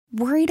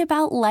Worried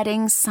about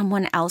letting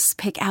someone else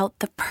pick out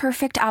the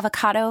perfect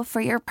avocado for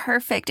your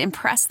perfect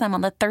impress them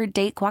on the third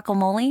date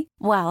guacamole?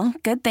 Well,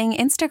 good thing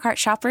Instacart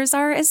shoppers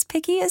are as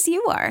picky as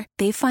you are.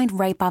 They find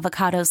ripe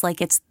avocados like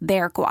it's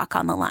their guac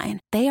on the line.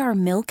 They are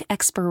milk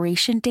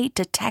expiration date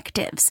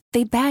detectives.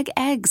 They bag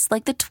eggs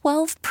like the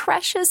 12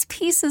 precious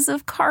pieces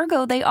of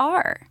cargo they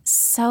are.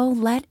 So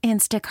let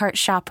Instacart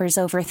shoppers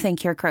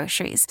overthink your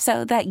groceries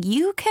so that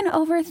you can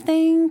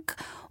overthink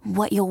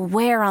what you'll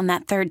wear on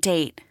that third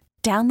date.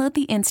 Download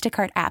the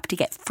Instacart app to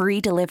get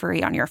free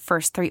delivery on your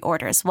first 3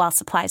 orders while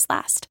supplies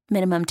last.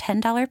 Minimum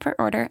 $10 per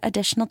order.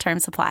 Additional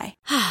terms apply.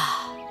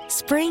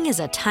 Spring is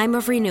a time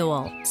of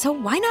renewal, so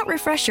why not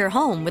refresh your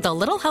home with a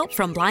little help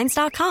from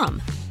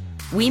Blinds.com?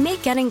 We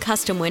make getting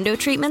custom window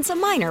treatments a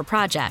minor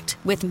project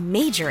with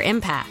major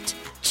impact.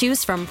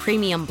 Choose from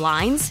premium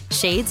blinds,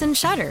 shades, and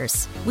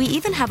shutters. We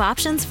even have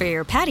options for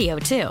your patio,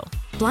 too.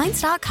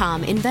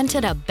 Blinds.com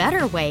invented a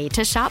better way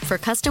to shop for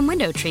custom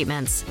window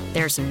treatments.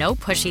 There's no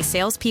pushy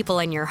salespeople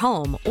in your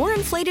home or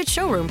inflated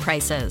showroom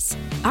prices.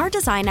 Our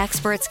design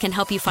experts can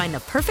help you find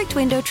the perfect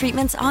window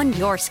treatments on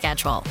your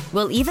schedule.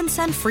 We'll even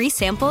send free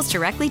samples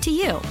directly to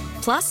you.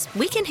 Plus,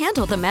 we can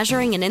handle the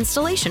measuring and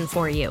installation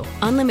for you.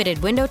 Unlimited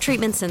window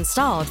treatments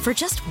installed for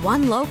just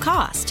one low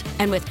cost.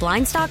 And with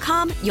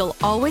Blinds.com, you'll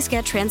always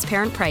get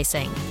transparent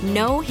pricing.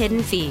 No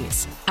hidden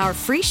fees. Our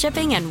free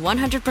shipping and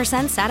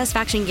 100%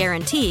 satisfaction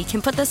guarantee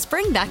can put the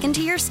spring back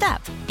into your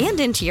step and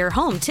into your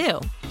home,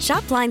 too.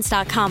 Shop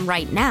Blinds.com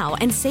right now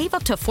and save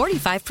up to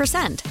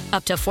 45%.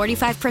 Up to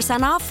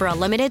 45% off for a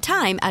limited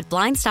time at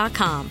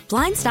Blinds.com.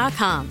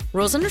 Blinds.com.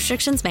 Rules and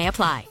restrictions may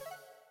apply.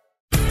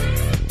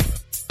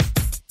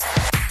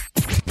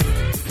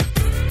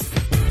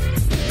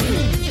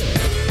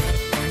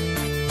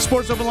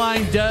 Sports Open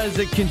Line does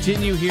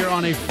continue here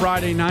on a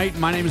Friday night.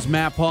 My name is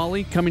Matt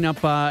Pauley. Coming up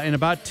in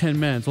about 10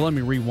 minutes. Well, let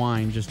me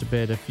rewind just a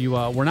bit. If you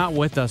were not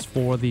with us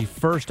for the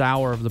first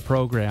hour of the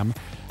program,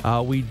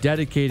 we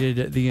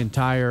dedicated the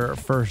entire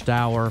first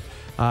hour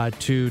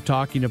to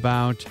talking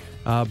about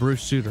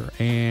Bruce Sutter.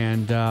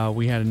 And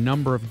we had a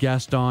number of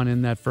guests on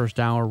in that first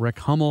hour. Rick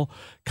Hummel,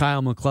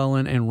 Kyle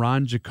McClellan, and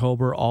Ron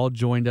Jacober all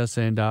joined us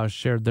and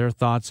shared their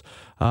thoughts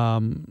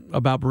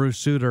about Bruce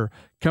Sutter.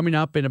 Coming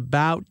up in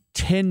about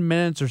 10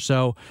 minutes or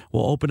so,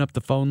 we'll open up the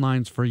phone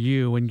lines for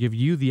you and give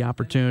you the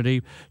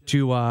opportunity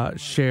to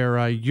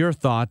share your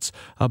thoughts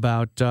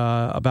about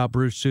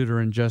Bruce Sutter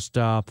and just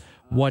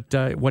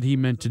what he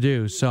meant to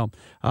do. So,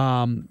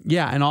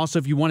 and also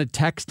if you want to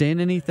text in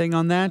anything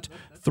on that,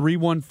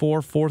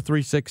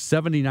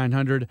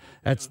 314-436-7900.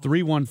 That's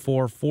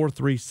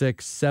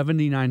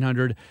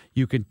 314-436-7900.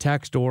 You can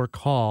text or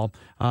call.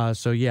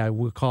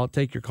 We'll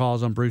take your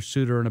calls on Bruce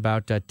Sutter in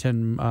about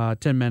 10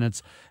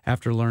 minutes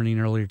after learning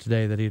earlier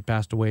today that he had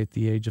passed away at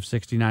the age of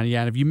 69.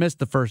 Yeah, and if you missed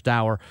the first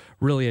hour,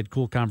 really had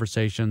cool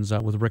conversations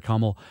with Rick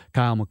Hummel,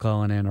 Kyle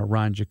McClellan, and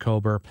Ron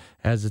Jacober,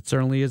 as it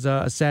certainly is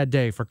a sad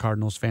day for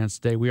Cardinals fans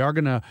today. We are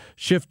going to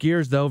shift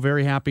gears, though.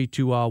 Very happy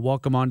to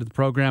welcome onto the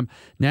program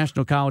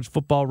National College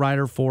Football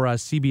writer for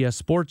CBS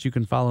Sports. You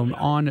can follow him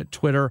on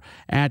Twitter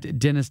at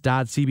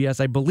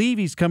Dennis.CBS. I believe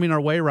he's coming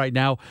our way right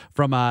now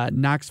from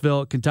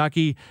Knoxville,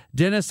 Kentucky.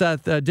 Dennis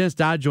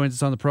Dodd joins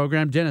us on the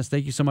program. Dennis,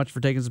 thank you so much for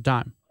taking some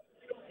time.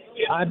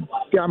 I'm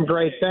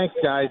great. Thanks,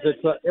 guys.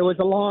 It was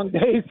a long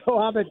day, so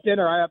I'm at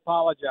dinner. I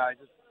apologize.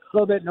 It's a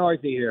little bit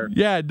noisy here.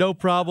 Yeah, no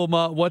problem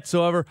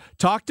whatsoever.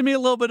 Talk to me a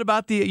little bit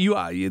about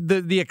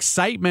the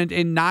excitement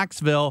in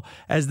Knoxville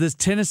as this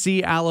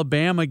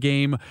Tennessee-Alabama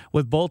game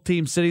with both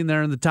teams sitting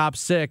there in the top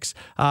 6.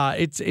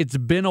 It's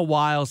been a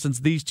while since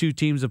these two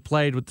teams have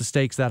played with the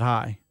stakes that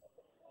high.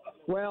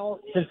 Well,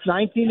 since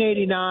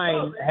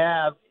 1989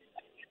 have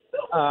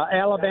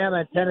Alabama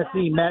and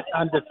Tennessee met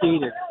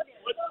undefeated.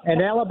 And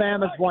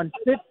Alabama's won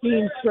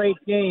 15 straight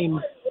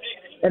games.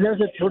 And there's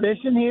a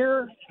tradition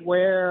here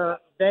where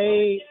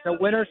the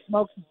winner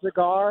smokes a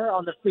cigar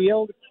on the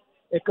field.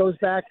 It goes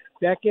back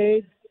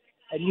decades.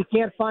 And you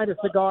can't find a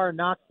cigar in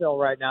Knoxville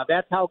right now.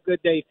 That's how good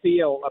they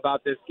feel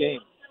about this game.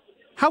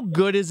 How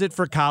good is it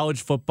for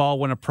college football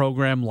when a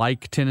program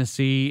like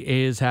Tennessee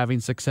is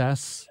having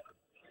success?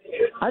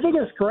 I think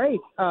it's great.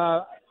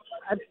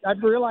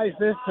 I've realized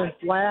this since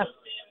last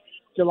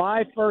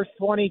July 1st,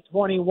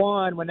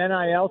 2021, when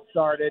NIL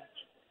started.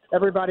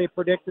 Everybody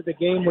predicted the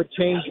game would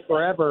change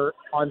forever.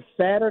 On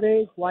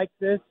Saturdays like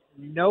this,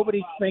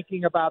 nobody's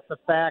thinking about the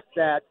fact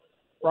that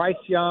Bryce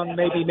Young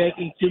may be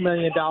making $2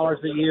 million a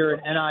year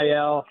in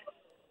NIL.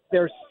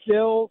 There's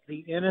still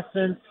the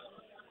innocence.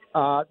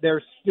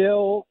 There's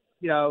still,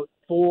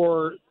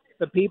 for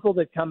the people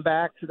that come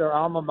back to their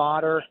alma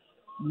mater,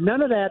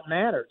 none of that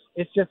matters.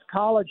 It's just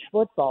college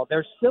football.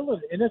 There's still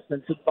an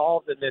innocence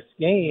involved in this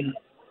game,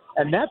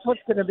 and that's what's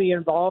going to be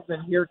involved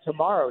in here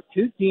tomorrow.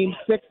 Two teams,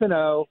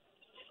 6-0.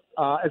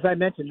 As I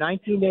mentioned,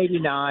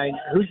 1989.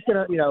 Who's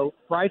going to,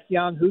 Bryce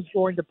Young, who's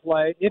going to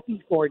play, if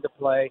he's going to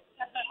play.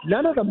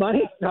 None of the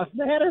money stuff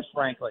matters,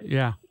 frankly.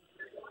 Yeah.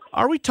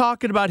 Are we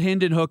talking about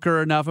Hendon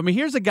Hooker enough? I mean,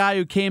 here's a guy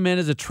who came in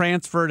as a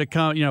transfer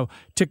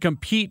to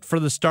compete for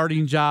the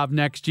starting job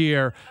next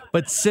year,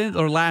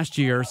 last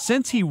year.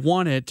 Since he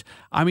won it,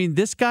 I mean,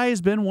 this guy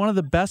has been one of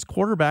the best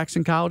quarterbacks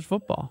in college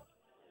football.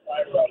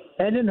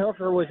 Hendon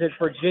Hooker was at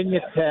Virginia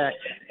Tech,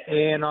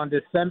 and on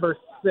December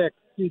 6,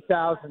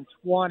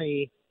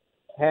 2020,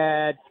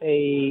 had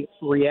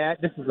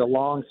this is a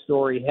long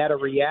story, had a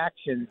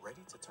reaction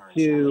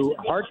to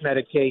heart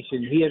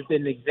medication. He had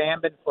been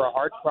examined for a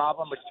heart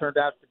problem, which turned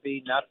out to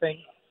be nothing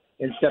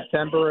in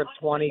September of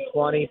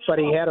 2020, but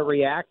he had a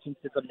reaction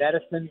to the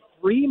medicine.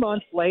 3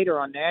 months later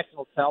on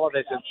national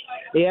television,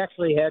 he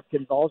actually had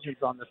convulsions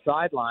on the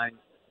sideline,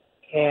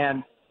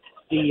 and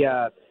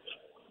the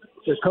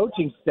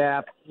coaching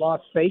staff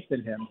lost faith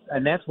in him,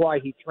 and that's why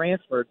he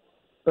transferred.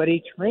 But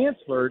he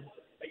transferred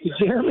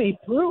to Jeremy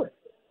Pruitt.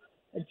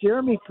 And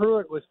Jeremy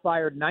Pruitt was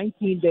fired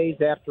 19 days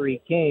after he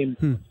came.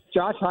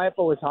 Josh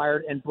Heupel was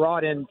hired and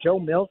brought in Joe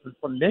Milton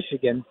from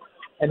Michigan,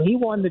 and he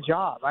won the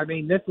job. I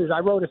mean, I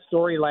wrote a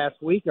story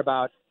last week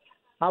about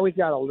how he's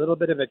got a little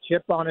bit of a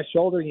chip on his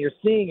shoulder, and you're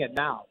seeing it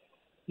now.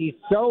 He's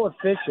so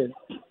efficient.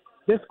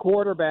 This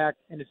quarterback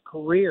in his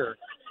career,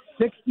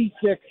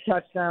 66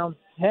 touchdowns,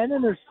 10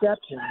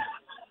 interceptions.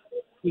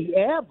 The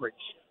average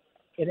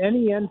in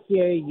any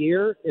NCAA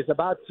year is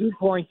about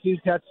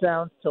 2.2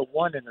 touchdowns to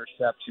 1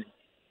 interception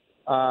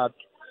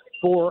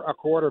for a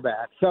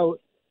quarterback. So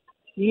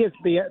he is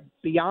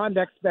beyond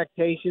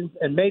expectations,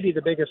 and maybe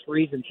the biggest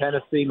reason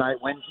Tennessee might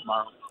win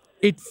tomorrow.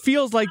 It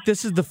feels like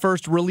this is the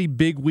first really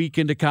big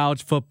weekend of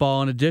college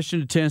football. In addition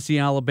to Tennessee,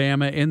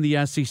 Alabama, in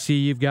the SEC,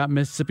 you've got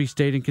Mississippi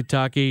State and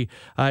Kentucky.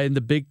 In the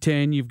Big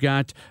Ten, you've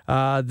got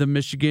the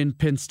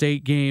Michigan-Penn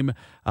State game.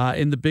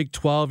 In the Big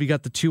 12, you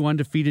got the 2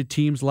 undefeated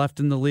teams left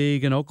in the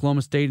league, and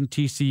Oklahoma State and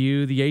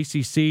TCU. The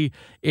ACC,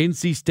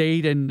 NC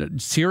State,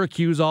 and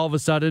Syracuse all of a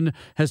sudden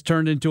has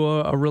turned into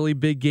a really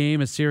big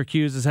game as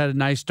Syracuse has had a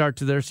nice start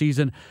to their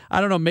season.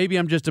 I don't know, maybe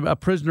I'm just a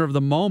prisoner of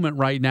the moment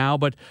right now,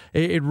 but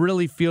it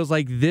really feels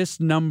like this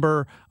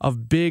number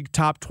of big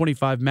top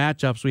 25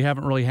 matchups we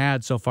haven't really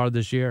had so far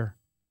this year.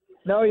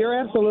 No, you're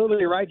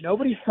absolutely right.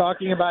 Nobody's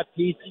talking about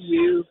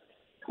TCU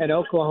and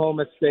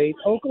Oklahoma State.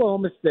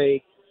 Oklahoma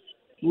State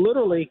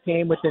literally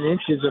came within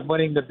inches of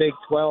winning the Big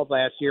 12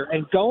 last year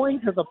and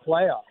going to the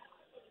playoffs.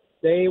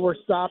 They were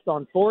stopped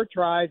on 4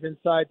 tries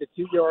inside the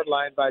 2-yard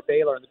line by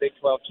Baylor in the Big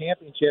 12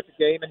 championship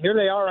game, and here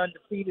they are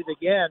undefeated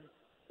again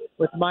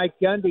with Mike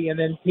Gundy, and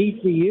then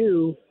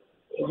TCU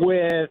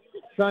with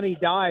Sonny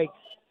Dykes,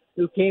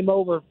 who came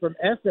over from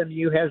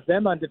SMU, has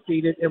them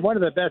undefeated in one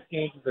of the best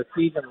games of the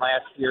season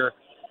last year.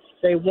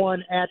 They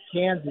won at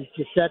Kansas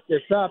to set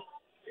this up.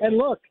 And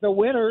look, the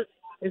winner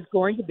is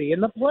going to be in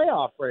the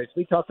playoff race.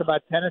 We talked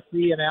about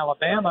Tennessee and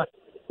Alabama.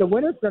 The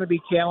winner's going to be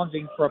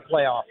challenging for a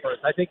playoff race.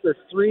 I think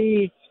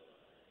three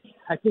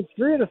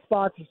of the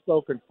spots are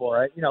spoken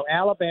for.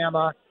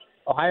 Alabama,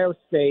 Ohio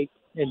State,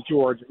 and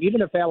Georgia.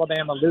 Even if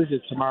Alabama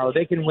loses tomorrow,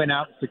 they can win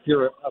out and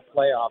secure a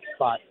playoff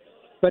spot.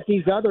 But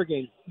these other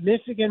games,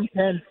 Michigan,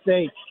 Penn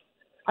State,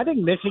 I think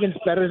Michigan's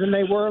better than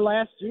they were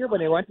last year when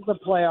they went to the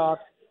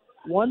playoffs,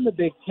 won the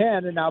Big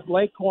Ten, and now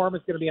Blake Corum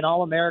is going to be an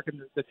All-American,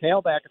 the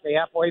tailback at the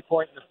halfway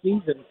point in the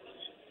season.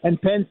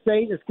 And Penn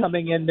State is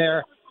coming in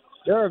there.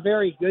 They're a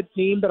very good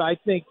team, but I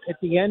think at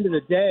the end of the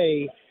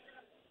day,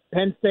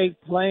 Penn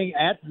State playing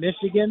at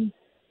Michigan,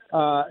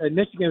 and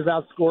Michigan has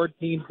outscored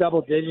teams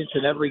double digits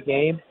in every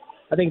game.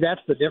 I think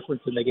that's the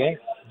difference in the game.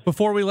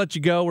 Before we let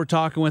you go, we're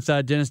talking with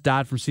Dennis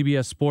Dodd from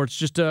CBS Sports.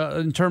 Just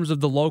in terms of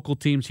the local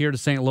teams here to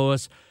St.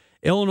 Louis,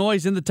 Illinois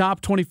is in the top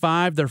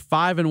 25. They're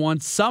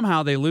 5-1.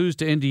 Somehow they lose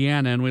to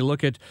Indiana, and we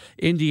look at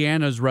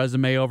Indiana's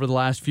resume over the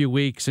last few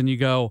weeks, and you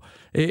go,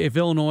 if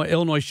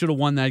Illinois should have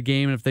won that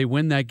game, and if they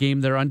win that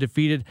game, they're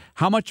undefeated.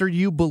 How much are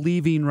you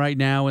believing right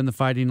now in the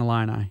Fighting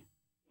Illini?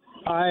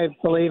 I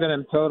believe in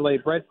him totally.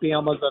 Brett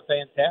Bielema's a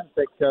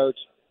fantastic coach.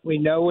 We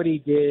know what he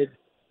did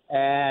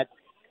at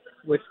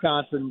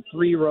Wisconsin,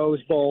 3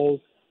 Rose Bowls,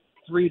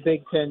 3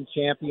 Big Ten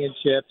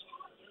championships.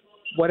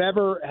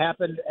 Whatever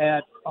happened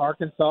at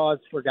Arkansas is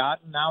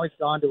forgotten. Now he's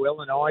gone to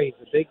Illinois.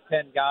 He's a Big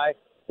Ten guy.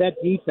 That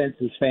defense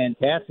is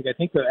fantastic. I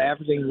think they're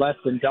averaging less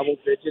than double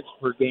digits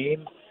per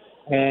game.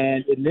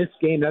 And in this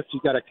game, that's what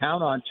you got to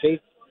count on. Chase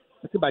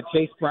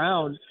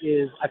Brown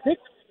is, I think,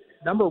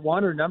 number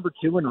 1 or number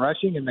 2 in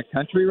rushing in the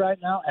country right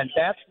now. And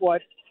that's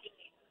what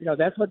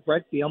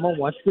Brett Bielema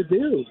wants to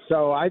do.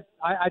 So I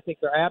think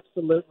they're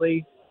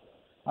absolutely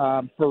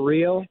for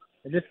real.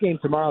 And this game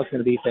tomorrow is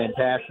going to be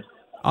fantastic.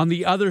 On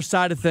the other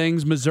side of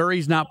things,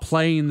 Missouri's not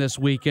playing this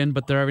weekend,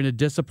 but they're having a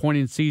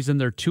disappointing season.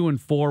 They're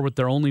 2-4 with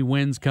their only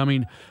wins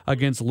coming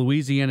against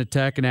Louisiana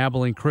Tech and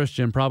Abilene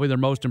Christian. Probably their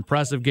most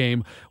impressive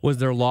game was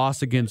their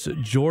loss against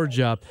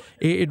Georgia.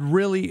 It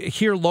really,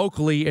 here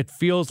locally, it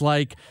feels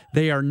like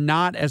they are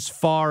not as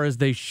far as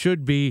they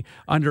should be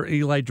under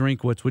Eli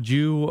Drinkwitz. Would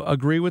you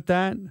agree with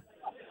that?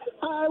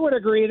 I would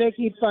agree. They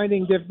keep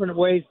finding different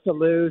ways to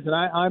lose, and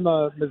I'm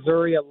a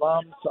Missouri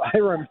alum, so I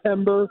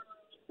remember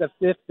the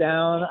 5th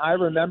down. I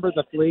remember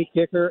the flea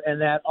kicker,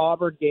 and that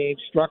Auburn game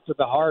struck to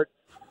the heart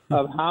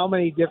of how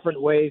many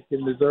different ways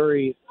can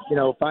Missouri,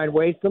 find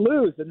ways to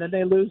lose. And then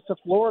they lose to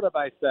Florida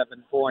by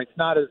 7 points.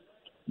 Not as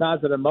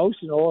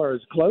emotional or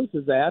as close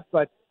as that,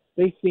 but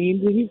they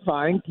seem to be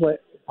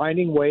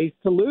finding ways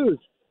to lose.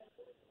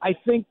 I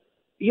think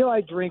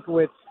Eli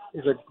Drinkwitz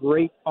is a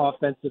great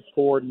offensive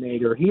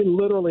coordinator. He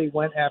literally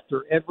went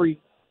after every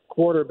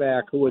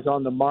quarterback who was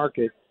on the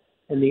market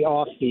in the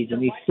offseason.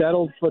 He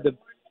settled for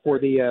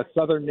the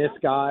Southern Miss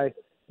guy.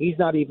 He's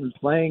not even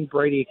playing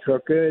Brady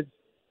Cook is,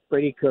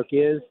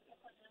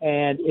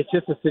 and it's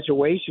just a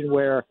situation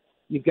where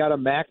you've got to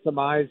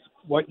maximize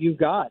what you've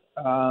got.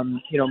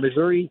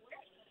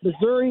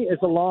 Missouri is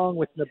along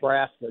with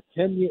Nebraska.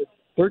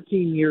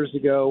 13 years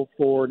ago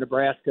for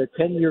Nebraska,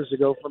 10 years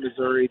ago for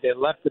Missouri. They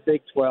left the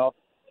Big 12.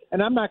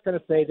 And I'm not going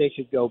to say they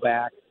should go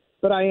back,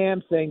 but I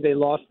am saying they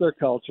lost their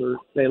culture.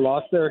 They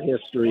lost their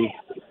history.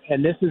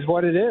 And this is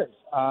what it is.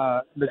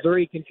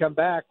 Missouri can come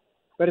back,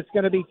 but it's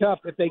going to be tough.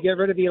 If they get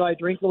rid of Eli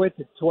Drinkwitz,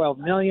 it's $12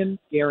 million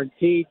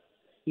guaranteed.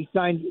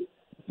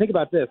 Think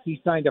about this.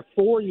 He signed a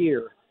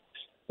 6-year,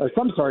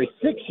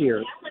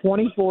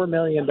 $24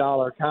 million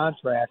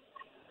contract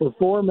for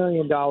 $4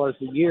 million a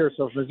year.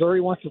 So if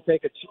Missouri wants to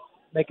make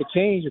a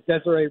change with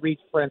Desiree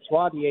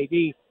Reed-Francois, the AD,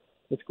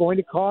 it's going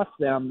to cost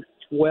them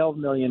 $12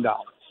 million.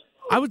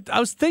 I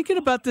was thinking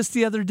about this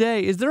the other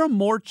day. Is there a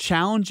more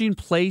challenging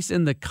place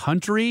in the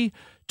country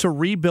to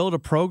rebuild a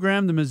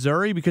program than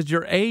Missouri? Because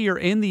you're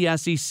in the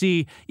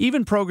SEC.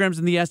 Even programs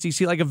in the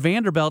SEC, like a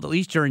Vanderbilt, at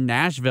least you're in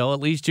Nashville. At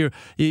least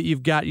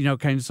you've got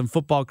kind of some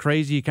football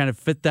crazy. You kind of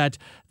fit that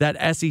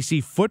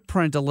SEC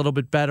footprint a little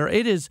bit better.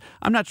 It is.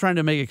 I'm not trying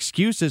to make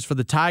excuses for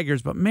the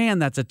Tigers, but man,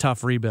 that's a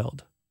tough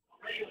rebuild.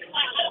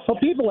 Well,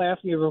 people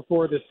ask me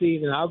before the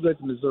season, how good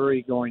is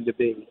Missouri going to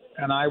be?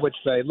 And I would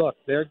say, look,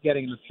 they're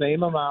getting the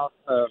same amount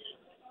of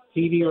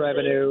TV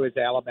revenue as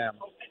Alabama.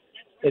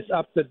 It's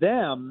up to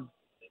them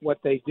what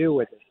they do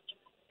with it.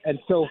 And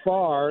so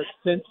far,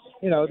 since,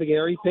 the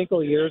Gary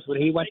Pinkel years,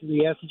 when he went to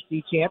the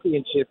SEC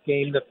championship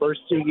game, the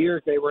first 2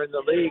 years they were in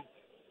the league,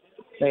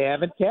 they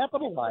haven't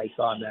capitalized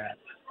on that.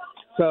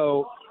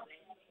 So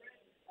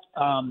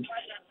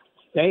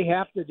they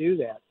have to do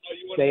that.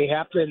 They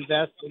have to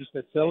invest in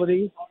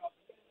facilities.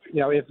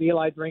 If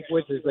Eli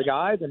Drinkwitz is the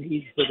guy, then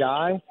he's the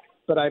guy.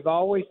 But I've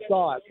always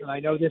thought, and I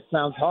know this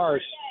sounds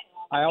harsh,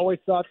 I always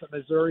thought that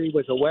Missouri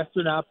was a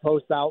Western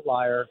Outpost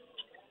outlier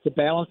to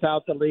balance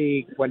out the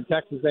league when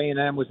Texas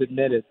A&M was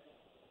admitted.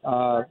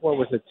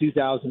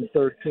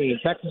 2013?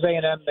 Texas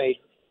A&M made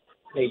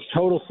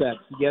total sense.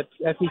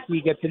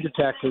 SEC gets into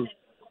Texas.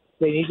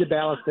 They need to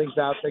balance things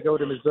out. They go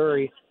to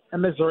Missouri,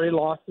 and Missouri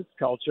lost its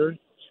culture.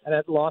 And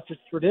it lost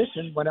its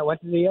tradition when it went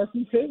to the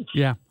SEC.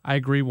 Yeah, I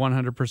agree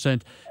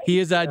 100%. He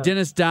is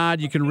Dennis Dodd.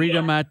 You can read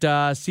him at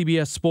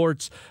CBS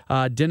Sports.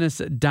 Dennis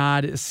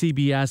Dodd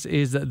CBS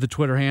is the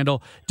Twitter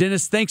handle.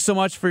 Dennis, thanks so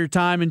much for your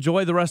time.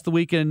 Enjoy the rest of the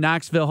weekend in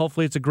Knoxville.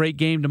 Hopefully it's a great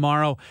game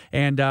tomorrow,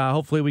 and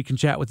hopefully we can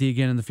chat with you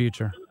again in the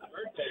future.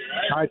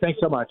 All right, thanks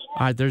so much.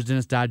 All right, there's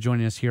Dennis Dodd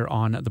joining us here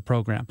on the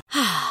program.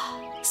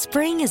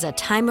 Spring is a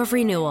time of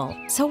renewal,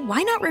 so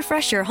why not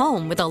refresh your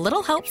home with a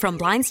little help from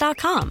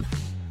Blinds.com?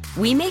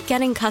 We make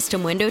getting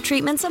custom window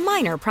treatments a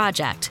minor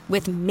project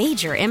with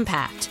major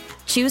impact.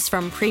 Choose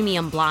from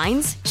premium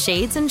blinds,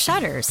 shades, and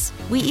shutters.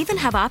 We even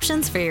have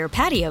options for your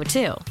patio,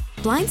 too.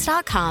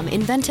 Blinds.com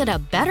invented a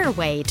better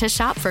way to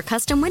shop for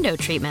custom window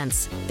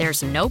treatments.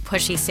 There's no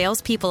pushy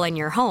salespeople in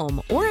your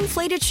home or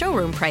inflated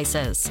showroom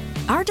prices.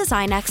 Our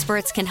design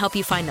experts can help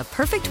you find the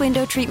perfect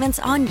window treatments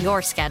on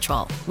your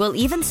schedule. We'll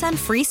even send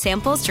free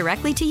samples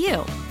directly to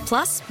you.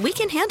 Plus, we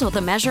can handle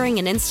the measuring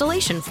and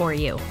installation for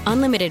you.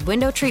 Unlimited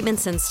window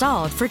treatments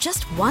installed for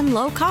just one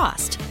low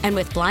cost. And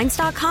with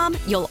Blinds.com,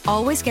 you'll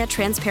always get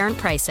transparent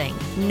pricing.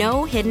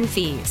 No hidden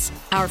fees.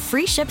 Our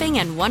free shipping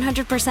and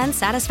 100%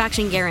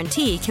 satisfaction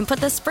guarantee can put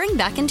the spring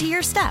back into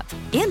your step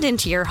and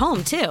into your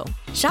home, too.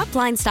 Shop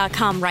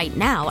Blinds.com right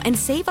now and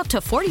save up to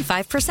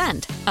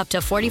 45%. Up to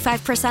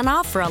 45%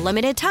 off for a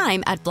limited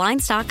time at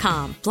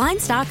Blinds.com.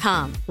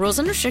 Blinds.com. Rules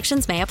and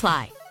restrictions may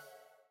apply.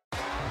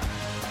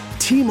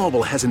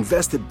 T-Mobile has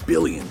invested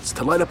billions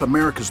to light up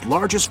America's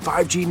largest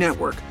 5G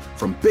network,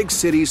 from big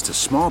cities to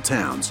small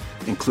towns,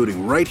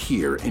 including right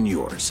here in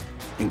yours.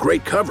 And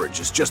great coverage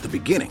is just the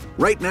beginning.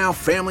 Right now,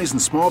 families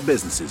and small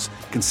businesses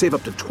can save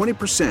up to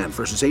 20%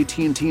 versus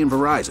AT&T and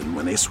Verizon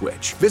when they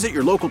switch. Visit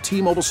your local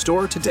T-Mobile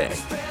store today.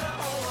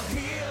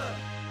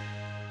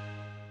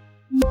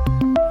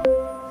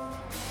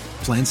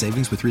 Plan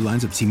savings with 3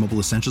 lines of T-Mobile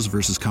Essentials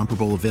versus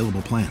comparable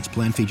available plans.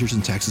 Plan features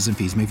and taxes and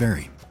fees may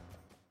vary.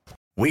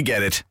 We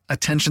get it.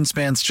 Attention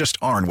spans just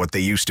aren't what they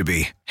used to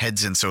be.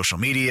 Heads in social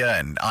media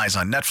and eyes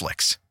on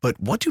Netflix. But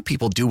what do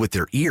people do with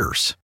their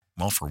ears?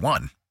 Well, for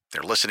one,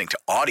 they're listening to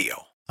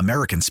audio.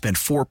 Americans spend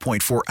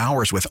 4.4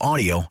 hours with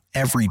audio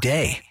every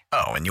day.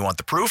 Oh, and you want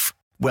the proof?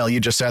 Well, you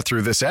just sat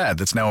through this ad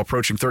that's now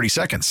approaching 30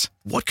 seconds.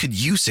 What could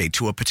you say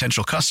to a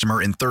potential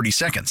customer in 30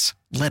 seconds?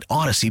 Let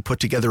Odyssey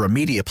put together a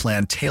media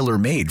plan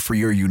tailor-made for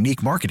your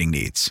unique marketing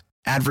needs.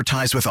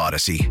 Advertise with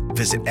Odyssey.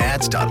 Visit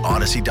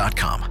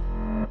ads.odyssey.com.